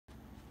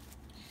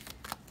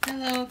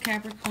Hello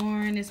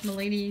Capricorn, it's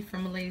Maladys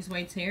from Maladys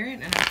Way Tarot,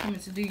 and I'm coming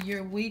to do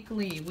your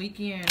weekend reading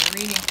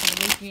for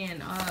the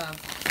weekend of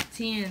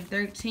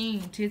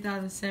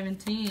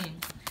 10/13/2017.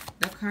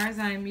 The cards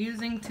I am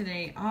using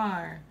today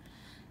are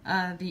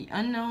The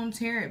Unknown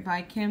Tarot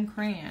by Kim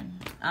Cran.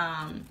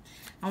 I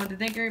want to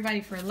thank everybody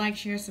for like,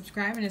 share,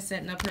 subscribing, and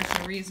setting up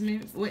personal reads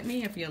with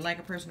me. If you'd like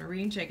a personal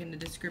reading, check in the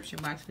description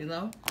box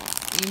below.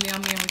 Email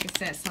me and we can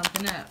set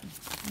something up.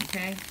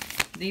 Okay?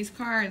 These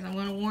cards, I'm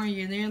going to warn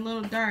you, they're a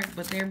little dark,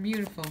 but they're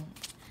beautiful.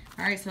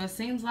 Alright, so it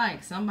seems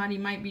like somebody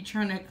might be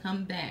trying to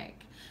come back.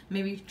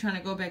 Maybe trying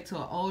to go back to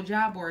an old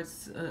job or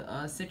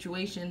a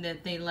situation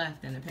that they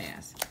left in the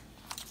past.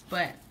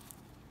 But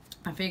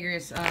I figure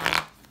it's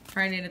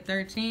Friday the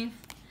 13th.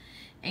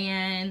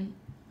 And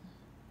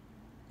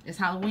it's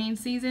Halloween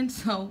season,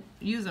 so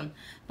use them.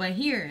 But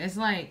here, it's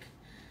like,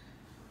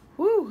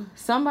 whoo,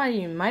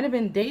 somebody might have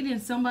been dating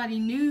somebody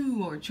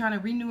new or trying to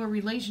renew a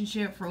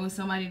relationship with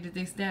somebody that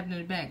they stabbed in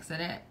the back. So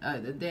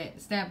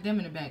that stabbed them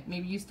in the back.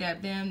 Maybe you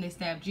stabbed them, they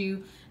stabbed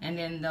you, and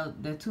then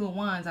the Two of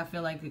Wands, I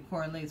feel like it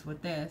correlates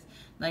with this.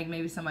 Like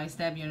maybe somebody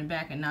stabbed you in the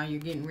back and now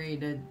you're getting ready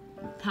to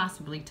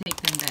possibly take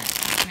them back,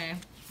 okay?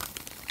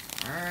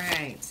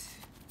 Alright.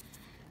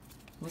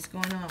 What's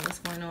going on? What's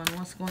going on?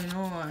 What's going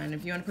on?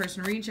 If you want a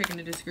personal read, check in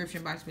the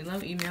description box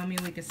below. Email me.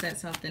 We can set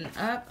something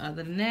up.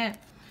 Other than that,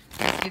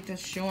 let's get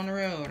this show on the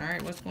road. All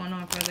right, what's going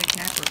on for the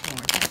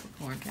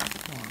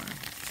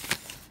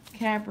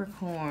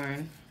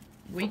Capricorn.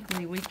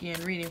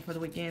 Weekend reading for the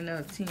weekend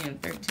of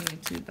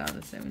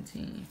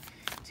 10/13/2017.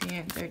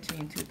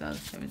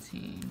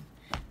 10/13/2017.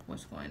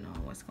 What's going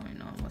on? What's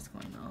going on? What's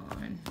going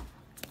on?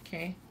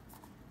 Okay.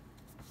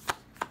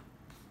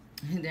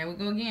 And there we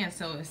go again.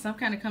 So it's some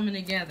kind of coming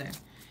together.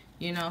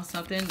 You know,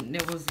 something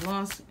that was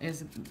lost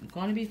is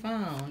going to be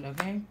found,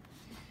 okay?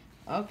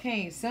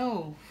 Okay,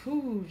 so,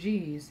 whew,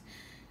 geez.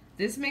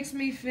 This makes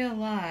me feel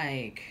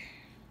like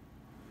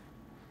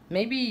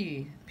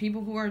maybe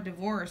people who are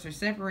divorced or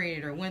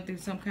separated or went through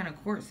some kind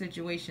of court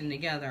situation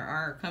together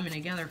are coming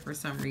together for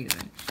some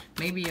reason.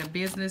 Maybe a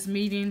business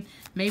meeting.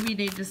 Maybe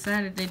they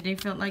decided that they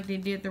felt like they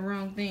did the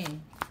wrong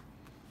thing.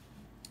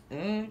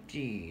 Oh,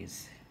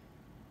 geez.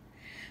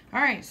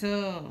 Alright,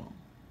 so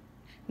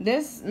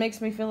this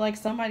makes me feel like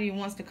somebody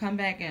wants to come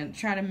back and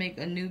try to make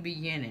a new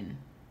beginning.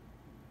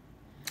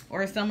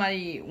 Or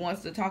somebody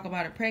wants to talk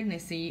about a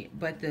pregnancy,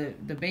 but the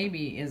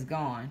baby is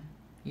gone.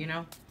 You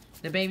know?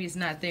 The baby's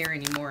not there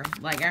anymore.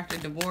 Like after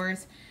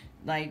divorce,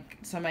 like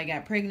somebody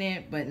got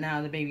pregnant, but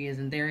now the baby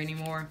isn't there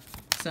anymore.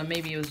 So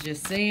maybe it was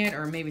just said,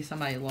 or maybe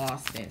somebody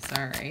lost it.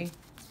 Sorry.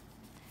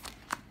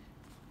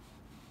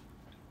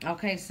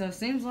 Okay, so it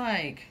seems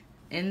like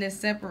in this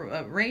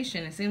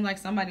separation, it seems like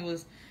somebody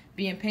was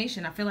being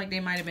patient. I feel like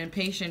they might have been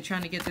patient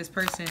trying to get this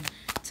person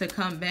to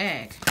come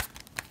back.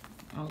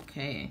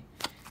 Okay.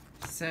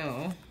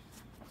 So.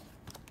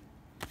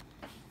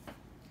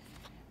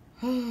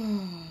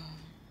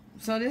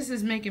 So this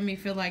is making me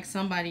feel like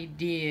somebody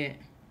did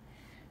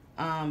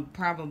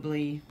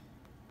probably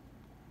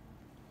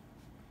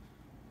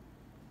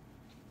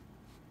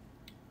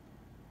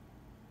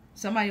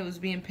somebody was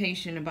being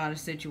patient about a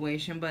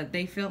situation, but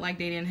they felt like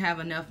they didn't have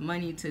enough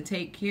money to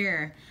take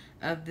care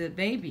of the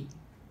baby.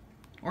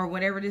 Or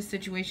whatever this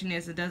situation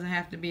is, it doesn't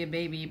have to be a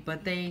baby,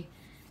 but they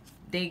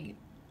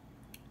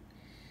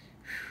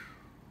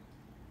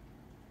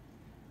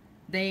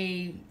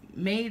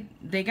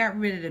got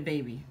rid of the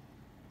baby.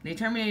 They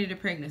terminated the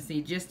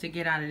pregnancy just to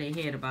get out of their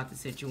head about the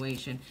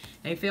situation.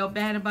 They felt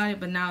bad about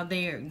it, but now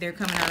they're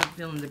coming out of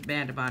feeling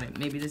bad about it.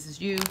 Maybe this is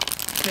you,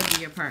 could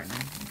be your partner,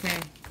 okay?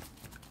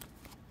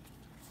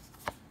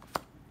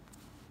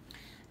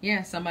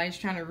 Yeah, somebody's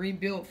trying to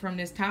rebuild from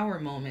this tower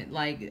moment.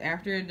 Like,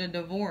 after the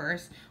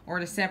divorce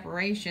or the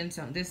separation,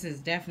 so this is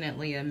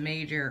definitely a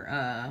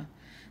major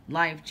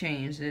life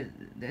change.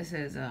 This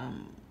is a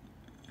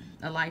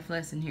life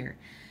lesson here.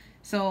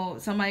 So,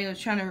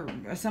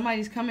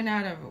 somebody's coming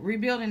out of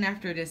rebuilding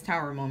after this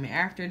tower moment,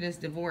 after this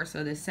divorce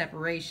or this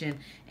separation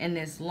and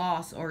this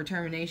loss or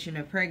termination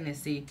of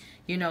pregnancy.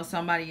 You know,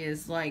 somebody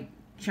is, like,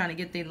 trying to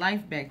get their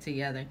life back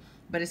together.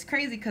 But it's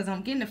crazy because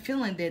I'm getting a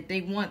feeling that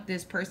they want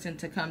this person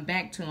to come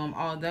back to them,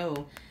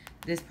 although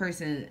this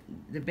person,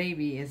 the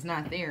baby, is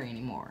not there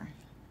anymore.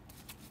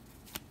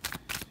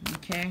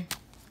 Okay.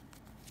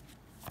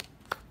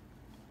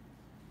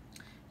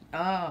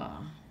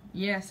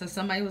 Yeah, so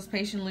somebody was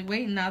patiently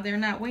waiting. Now they're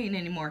not waiting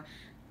anymore.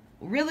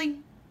 Really?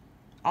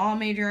 All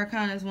major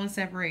arcanas, one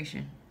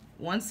separation.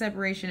 One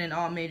separation in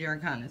all major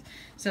arcanas.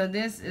 So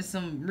this is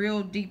some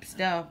real deep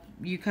stuff.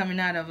 You coming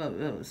out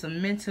of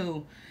some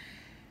mental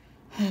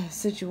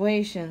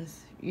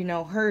situations, you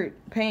know, hurt,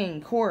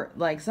 pain, court,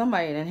 like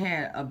somebody that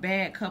had a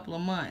bad couple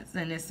of months,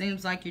 and it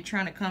seems like you're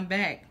trying to come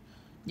back.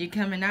 You're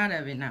coming out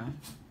of it now,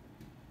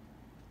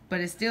 but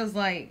it still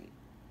like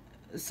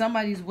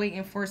somebody's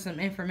waiting for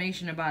some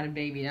information about a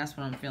baby. That's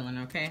what I'm feeling.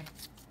 Okay.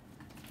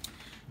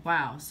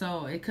 Wow.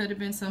 So it could have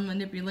been some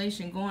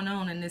manipulation going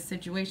on in this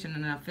situation,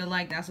 and I feel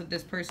like that's what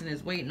this person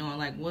is waiting on.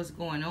 Like, what's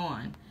going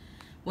on?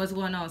 what's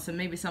going on. So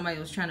maybe somebody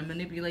was trying to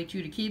manipulate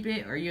you to keep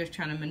it, or you're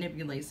trying to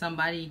manipulate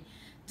somebody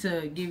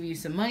to give you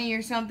some money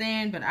or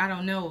something. But I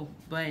don't know.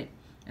 But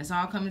it's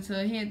all coming to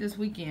a head this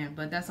weekend.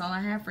 But that's all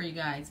I have for you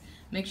guys.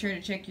 Make sure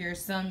to check your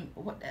sun.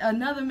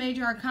 Another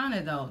major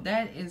arcana, though.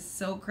 That is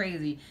so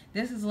crazy.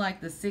 This is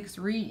like the 6th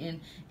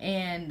reading,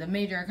 and the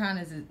major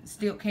arcana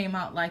still came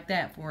out like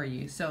that for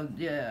you. So,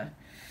 yeah.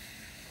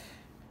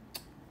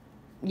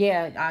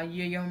 Yeah,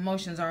 your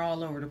emotions are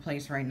all over the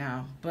place right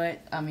now.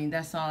 But, I mean,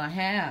 that's all I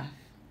have.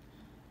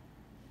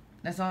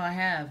 That's all I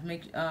have.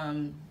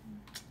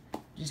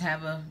 Just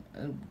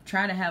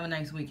try to have a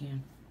nice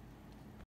weekend.